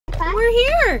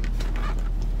you're here.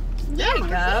 There you go.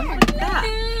 Look at that.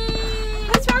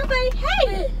 What's wrong, buddy?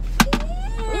 Hey.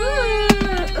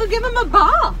 Ooh, give him a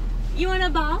ball. You want a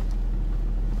ball?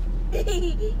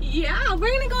 Yeah,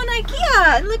 we're gonna go on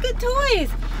Ikea and look at toys.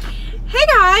 Hey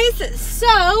guys, so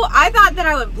I thought that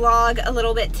I would vlog a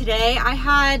little bit today. I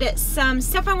had some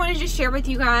stuff I wanted to share with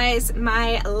you guys,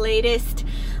 my latest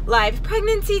live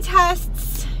pregnancy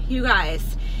tests. You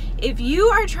guys, if you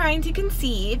are trying to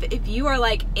conceive, if you are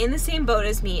like in the same boat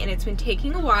as me and it's been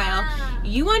taking a while,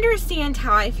 you understand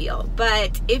how I feel.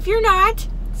 But if you're not,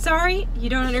 sorry, you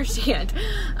don't understand.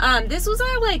 This was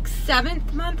our like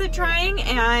 7th month of trying,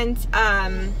 and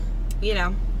you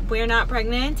know, we're not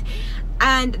pregnant.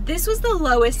 And this was the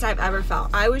lowest I've ever felt.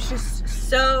 I was just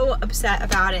so upset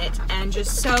about it and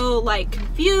just so like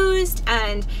confused.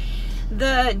 And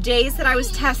the days that I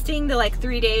was testing, the like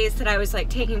 3 days that I was like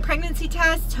taking pregnancy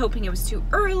tests, hoping it was too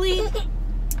early,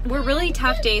 were really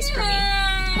tough days for me.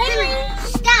 Henry,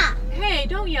 stop. Hey,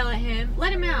 don't yell at him.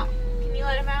 Let him out. Can you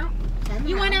let him out?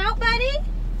 You want out, buddy?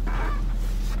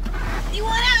 You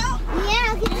want out? Yeah,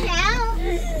 I'll get you out.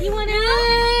 You want out?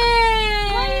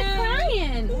 Why are you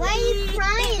crying? Why are you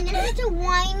crying? You're such a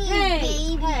whiny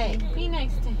baby. Hey, be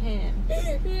nice to him.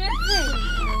 Here.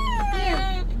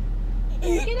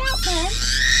 Get out, bud.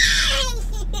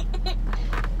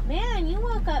 Man, you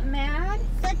woke up mad.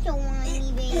 Such a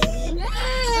whiny baby.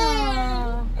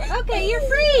 Oh. Okay, you're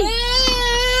free.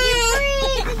 You're free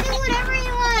to do whatever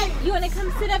you want. You want to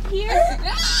come sit up here?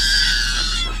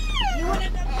 You want to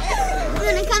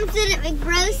come sit at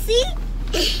McBro's seat?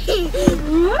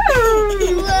 Whoa.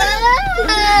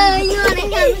 Whoa! You want to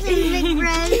come sit at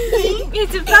McBro's seat?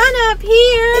 It's fun up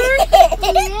here.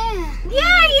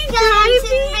 Yeah, you come drive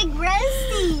sit at McBro's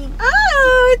seat.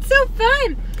 Oh, it's so fun.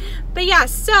 But yeah,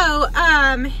 so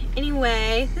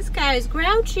anyway, this guy is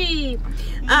grouchy.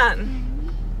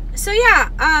 So yeah,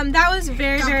 that was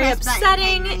very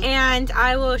upsetting, and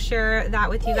I will share that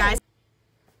with you guys.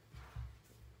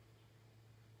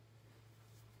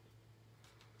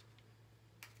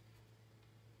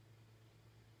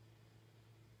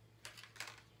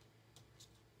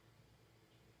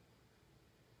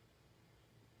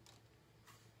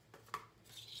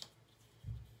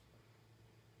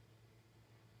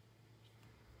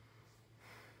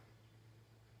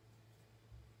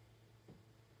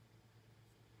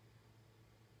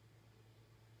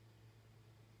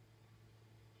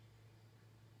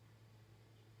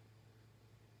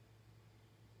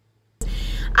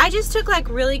 I just took like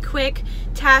really quick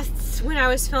tests when I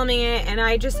was filming it, and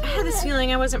I had this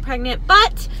feeling I wasn't pregnant,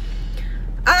 but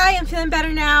I am feeling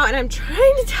better now, and I'm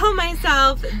trying to tell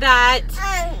myself that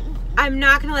I'm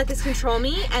not gonna let this control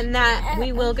me, and that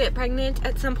we will get pregnant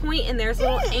at some point, and there's a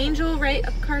little angel right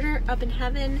up Carter up in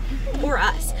heaven for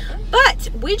us. But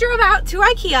we drove out to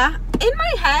Ikea. In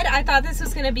my head, I thought this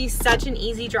was gonna be such an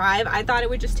easy drive. I thought it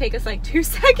would just take us like 2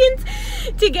 seconds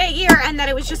to get here, and that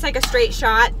it was just like a straight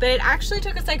shot, but it actually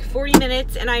took us like 40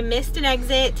 minutes, and I missed an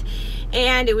exit,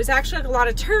 and it was actually like a lot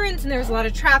of turns, and there was a lot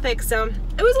of traffic, so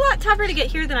it was a lot tougher to get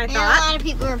here than I thought. A lot of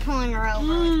people were pulling her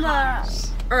over with cars.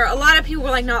 Or a lot of people were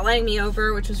like not letting me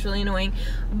over, which was really annoying.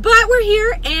 But we're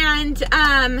here, and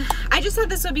I just thought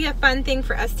this would be a fun thing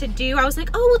for us to do. I was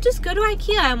like, oh, we'll just go to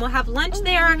Ikea and we'll have lunch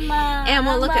there, and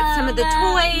we'll look at some of the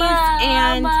toys,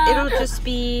 and it'll just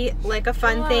be like a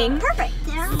fun thing. Perfect.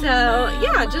 So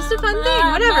yeah, just a fun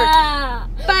thing, whatever.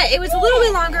 But it was a little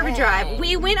bit longer of a drive.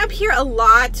 We went up here a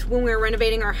lot when we were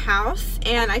renovating our house,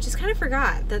 and I just kind of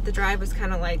forgot that the drive was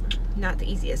kind of like not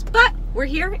the easiest. But we're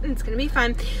here, and it's gonna be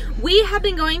fun. We have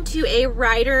been going to a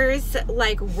writer's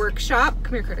like workshop.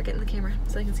 Come here, Carter, get in the camera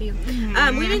so I can see you.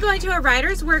 We've been going to a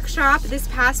writer's workshop this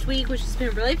past week, which has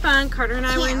been really fun. Carter and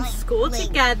I were in school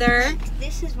together. Look,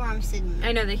 this is where I'm sitting.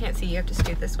 I know they can't see you, have to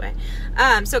scoot this way.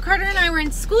 So Carter and I were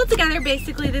in school together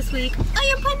basically this week. Oh,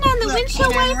 you're putting on the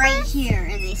windshield wiper? wiper? Right here,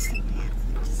 and they slip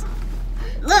hands.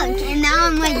 Look, and now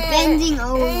I'm like bending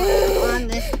over on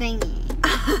this thingy.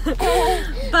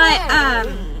 But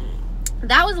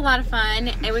that was a lot of fun.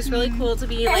 It was really cool to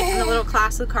be like in a little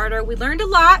class with Carter. We learned a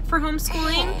lot for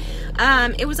homeschooling.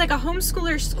 It was like a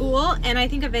homeschooler school, and I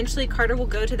think eventually Carter will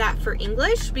go to that for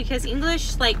English, because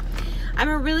English, like, I'm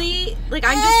a really, like,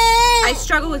 I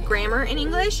struggle with grammar in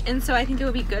English, and so I think it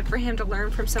would be good for him to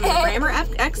learn from some of the grammar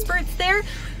experts there.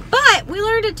 But we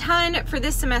learned a ton for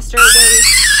this semester when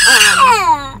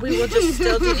we will just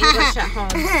still do English at home.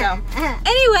 So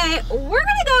anyway, we're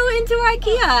gonna go into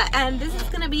Ikea, and this is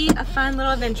gonna be a fun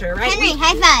little adventure, right? Henry,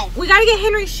 high five. We gotta get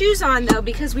Henry's shoes on though,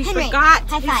 because we forgot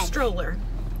high his five. stroller.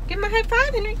 Give him a high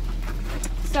five, Henry.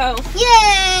 So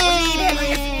yay! we need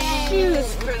Henry's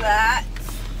shoes for that.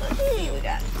 Let's see, we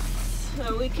got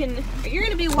So we can, you're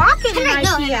gonna be walking in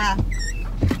IKEA.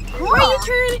 Cool. Why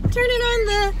are you turning on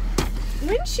the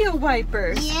windshield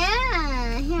wipers?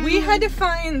 Yeah. We had to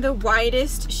find the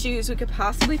widest shoes we could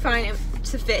possibly find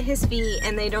to fit his feet,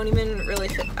 and they don't even really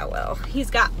fit that well.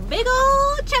 He's got big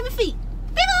old chubby feet.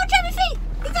 Big old chubby feet.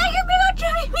 Is that your big old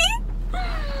chubby feet?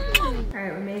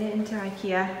 Alright, we made it into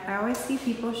IKEA. I always see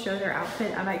people show their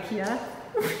outfit at IKEA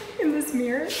in this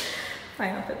mirror.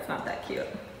 My outfit's not that cute.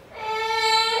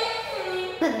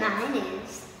 But mine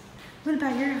is. What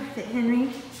about your outfit, Henry?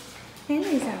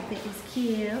 Henry's outfit is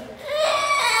cute.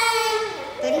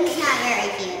 But he's not very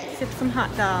cute. Sip some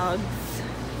hot dogs.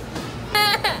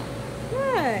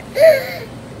 What?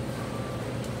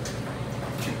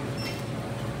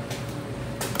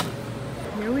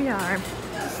 Here we are.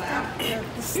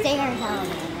 The stairs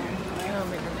elevator. Oh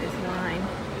my God, there's 9.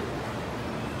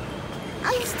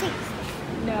 I'll just take.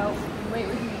 No, wait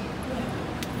with me.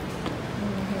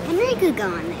 Henry could go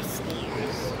on the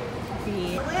stairs.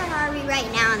 The, Where are we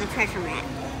right now on the treasure map?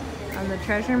 on the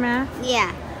treasure map?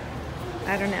 Yeah.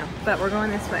 I don't know, but we're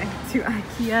going this way to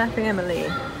IKEA family.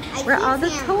 IKEA Where all the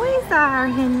family. toys are,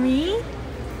 Henry.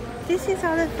 This is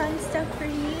all the fun stuff for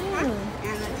you. And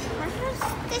the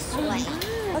treasure's this way.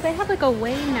 Oh, they have like a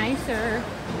way nicer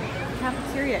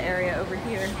cafeteria area over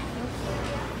here.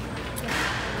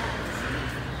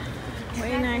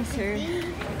 Way nicer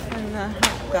than the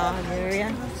hot dog area.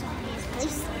 At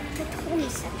least the toy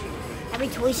section. Every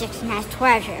toy section has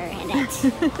treasure in it.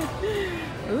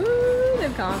 Ooh,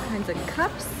 they've got all kinds of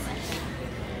cups.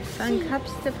 Fun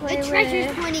cups to play The with.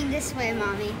 treasure's pointing this way,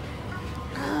 Mommy.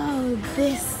 Oh,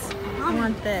 this. I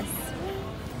want this.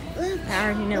 Look. I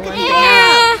already know Look one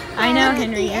at thing. the I know, Look at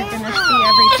Henry, the you're going to arrow. see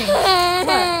everything.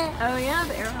 What? Oh, yeah,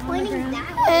 the arrow on the Pointing ground.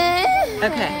 that way.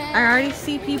 Okay, I already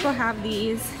see people have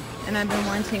these, and I've been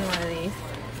wanting one of these.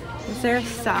 Is there a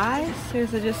size, or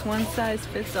is it just one size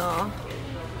fits all?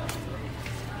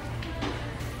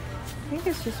 I think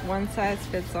it's just one size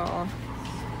fits all.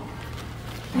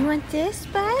 You want this,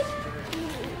 bud?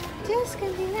 Just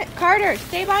gonna be it. Carter,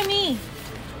 stay by me.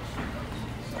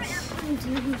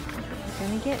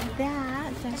 Gonna get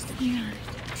that. That's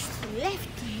Left.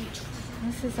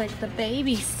 This is like the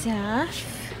baby stuff.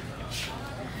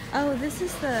 Oh, this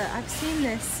is the, I've seen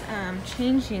this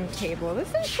changing table. This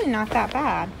is actually not that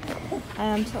bad.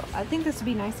 So I think this would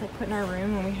be nice to put in our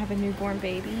room when we have a newborn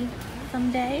baby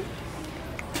someday.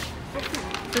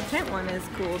 The tent one is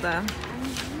cool though.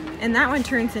 And that one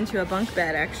turns into a bunk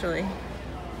bed actually.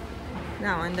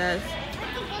 That one does.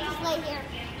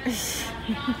 Is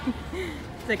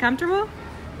it comfortable?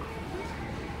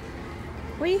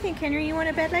 What do you think, Henry? You want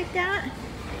a bed like that?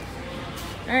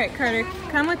 All right, Carter,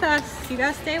 come with us. You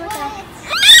gotta stay with us.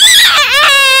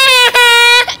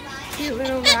 Cute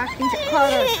little rocking chair.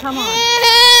 Carter, come on.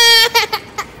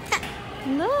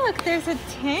 Look, there's a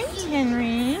tent,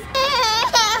 Henry.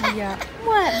 Yeah.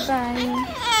 What,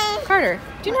 buddy? Carter,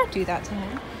 do not do that to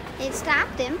him. It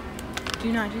stopped him.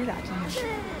 Do not do that to him.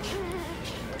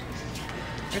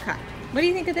 Okay. What do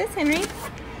you think of this, Henry?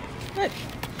 Look.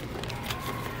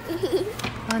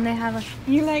 Oh, and they have a...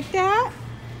 You like that?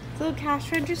 Little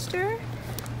cash register.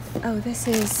 Oh, this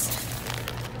is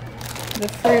the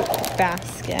fruit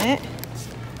basket.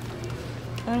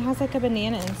 Oh, it has like a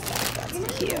banana and stuff.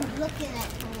 That's cute.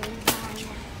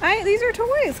 Alright, these are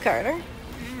toys, Carter.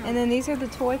 And then these are the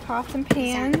toy pots and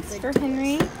pans for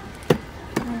Henry.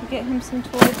 I'm gonna get him some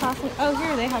toy pots. Oh,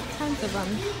 here they have tons of them.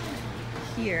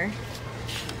 Here.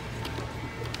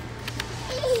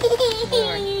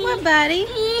 Lord. What, buddy?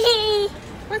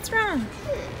 What's wrong?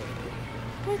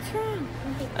 What's wrong?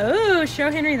 Oh, show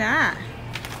Henry that.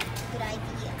 Good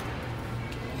idea.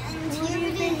 And What do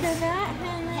you think of that,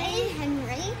 Henry? Hey,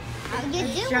 Henry. How you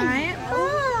doing? Giant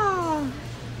ball.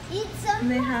 Eat some.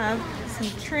 And they have some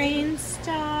train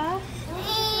stuff.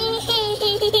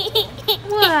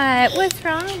 What? What's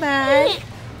wrong, bud?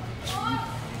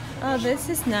 Oh, this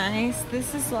is nice.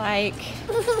 This is like...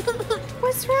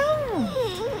 What's wrong?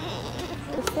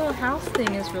 This little house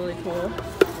thing is really cool.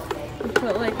 You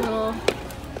put like little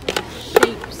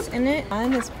shapes in it.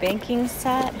 And this banking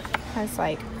set has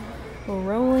like a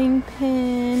rolling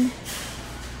pin.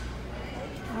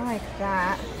 I like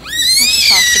that. That's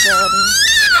a possibility.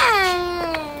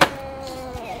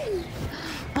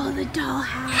 Oh, the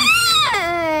dollhouse.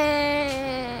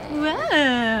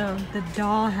 Whoa. The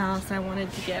dollhouse I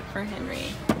wanted to get for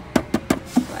Henry.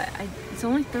 But it's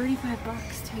only 35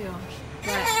 bucks too. But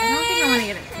I don't think I want to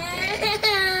get it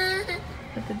today.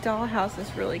 But the dollhouse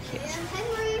is really cute.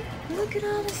 Henry. Look at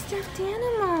all the stuffed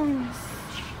animals.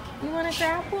 You want to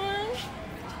grab one?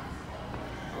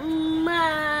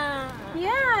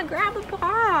 Yeah, grab a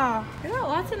paw. We got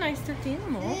lots of nice stuffed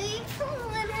animals.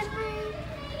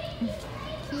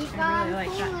 I really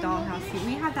like that dollhouse seat.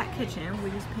 We had that kitchen. We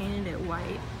just painted it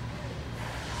white.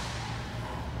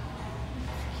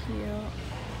 It's cute.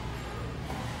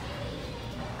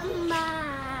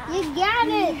 You got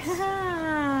it.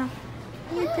 Yeah.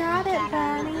 You got it,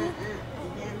 buddy.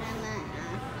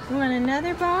 You want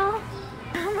another ball?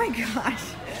 Oh my gosh.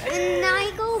 So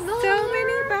many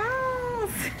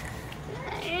balls.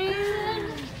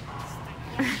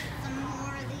 Some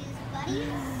more of these buddies.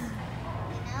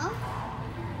 You know?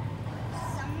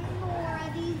 Some more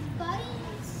of these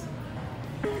buddies.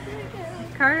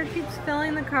 Carter keeps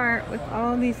filling the cart with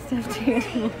all these stuffed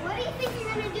animals. What do you think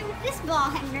you're going to do with this ball,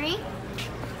 Henry?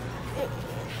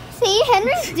 See,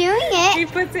 Henry's doing it. He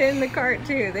puts it in the cart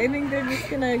too. They think they're just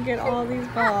gonna get all these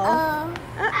balls.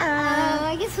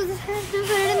 I guess we'll just have to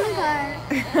put it in the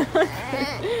cart.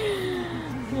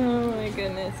 Oh my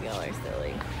goodness, y'all are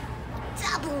silly.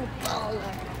 Double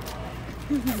baller.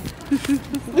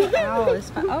 The owl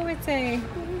is fun. Oh, it's a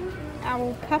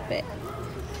owl puppet.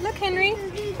 Look, Henry.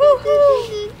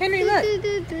 Woo-hoo. Henry, look.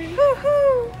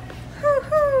 Woo-hoo.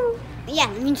 Woo-hoo. Yeah,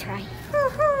 let me try.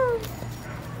 Woo-hoo.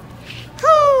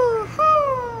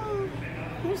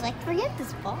 He was like, forget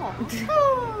this ball.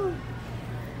 Ho,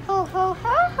 ho, ho,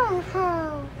 ho,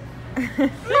 ho.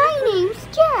 My name's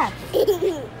Jeff.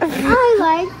 I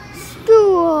like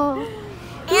school.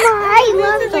 I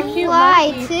love to fly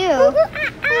too.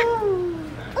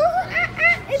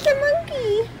 It's a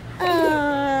monkey.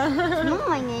 It's not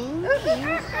my name.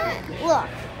 Look,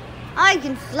 I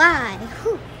can fly.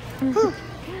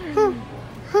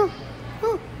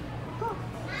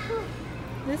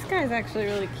 This guy's actually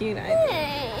really cute, I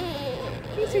think.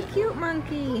 He's a cute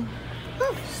monkey.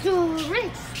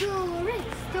 Storage,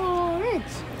 storage,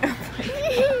 storage. Oh my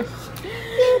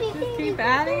gosh. Just keep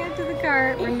adding it to the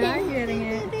cart. We're not getting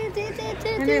it.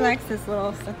 Henry likes this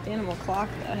little stuffed animal clock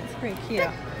though. It's pretty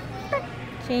cute.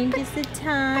 Changes the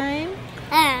time.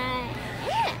 I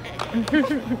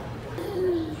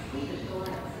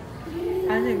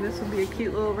think this will be a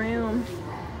cute little room.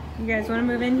 You guys want to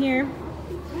move in here?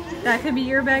 That could be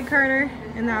your bed, Carter,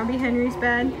 and that would be Henry's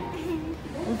bed.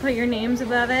 We'll put your names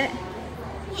above it.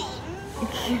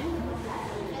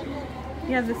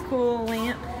 You have this cool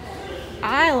lamp.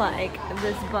 I like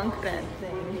this bunk bed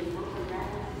thing,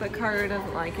 but Carter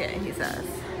doesn't like it, he says.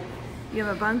 You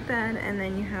have a bunk bed, and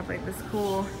then you have like this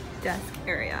cool desk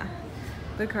area,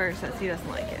 but Carter says he doesn't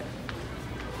like it.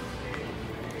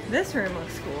 This room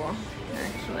looks cool,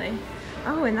 actually.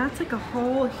 Oh, and that's like a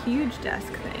whole huge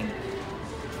desk thing.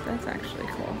 That's actually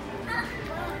cool.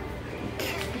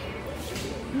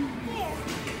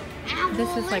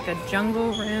 This is like a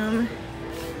jungle room.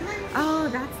 Oh,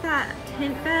 that's that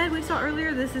tent bed we saw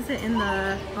earlier. This is it in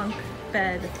the bunk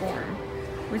bed form,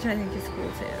 which I think is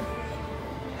cool too.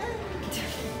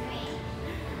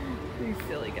 These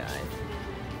silly guys.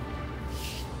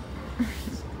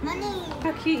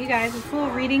 How cute, you guys. It's a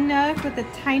little reading nook with a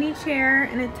tiny chair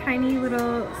and a tiny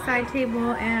little side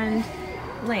table and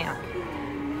lamp.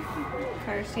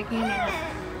 Carter's taking a nap.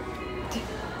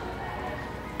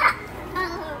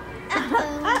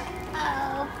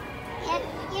 Yep,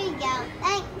 here you go.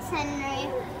 Thanks, Henry.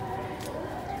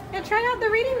 Yeah, try out the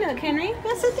reading nook, Henry.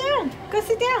 Go sit down. Go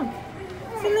sit down.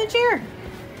 Sit in the chair.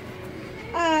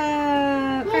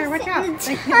 Carter, watch out.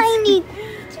 Tiny.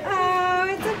 Oh,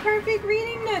 it's a perfect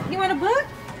reading nook. You want a book?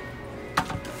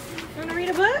 You want to read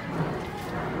a book?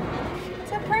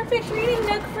 It's a perfect reading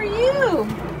nook for you.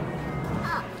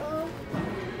 Uh-oh.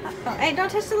 Hey, don't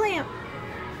touch the lamp.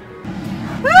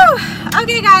 Woo!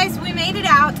 Okay, guys, we made it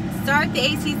out. Sorry if the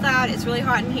AC's loud. It's really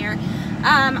hot in here.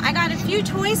 I got a few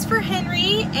toys for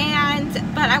Henry,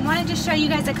 but I wanted to show you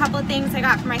guys a couple of things I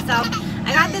got for myself.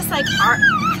 I got this like art.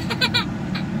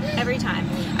 Every time.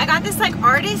 I got this like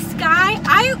artist guy.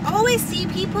 I always see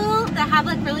people that have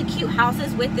like really cute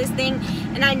houses with this thing,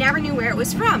 and I never knew where it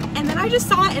was from. And then I just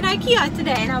saw it in Ikea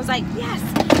today, and I was like, yes.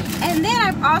 And then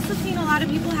I've also seen a lot of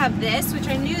people have this, which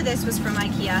I knew this was from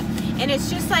Ikea, and it's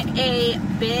just like a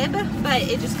bib, but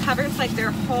it just covers like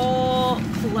their whole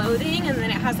clothing, and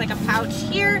then it has like a pouch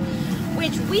here,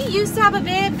 which we used to have a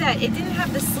bib that it didn't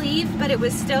have the sleeve, but it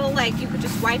was still like you could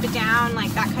just wipe it down,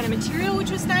 like that kind of material,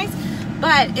 which was nice.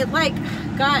 But it like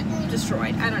got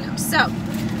destroyed. I don't know. So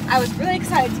I was really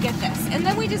excited to get this. And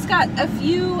then we just got a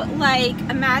few like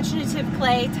imaginative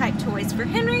play type toys for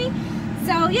Henry.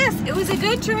 So yes, it was a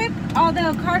good trip.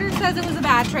 Although Carter says it was a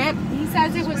bad trip. He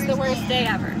says it was the worst day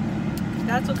ever.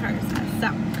 That's what Carter says.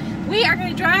 So we are going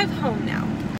to drive home now.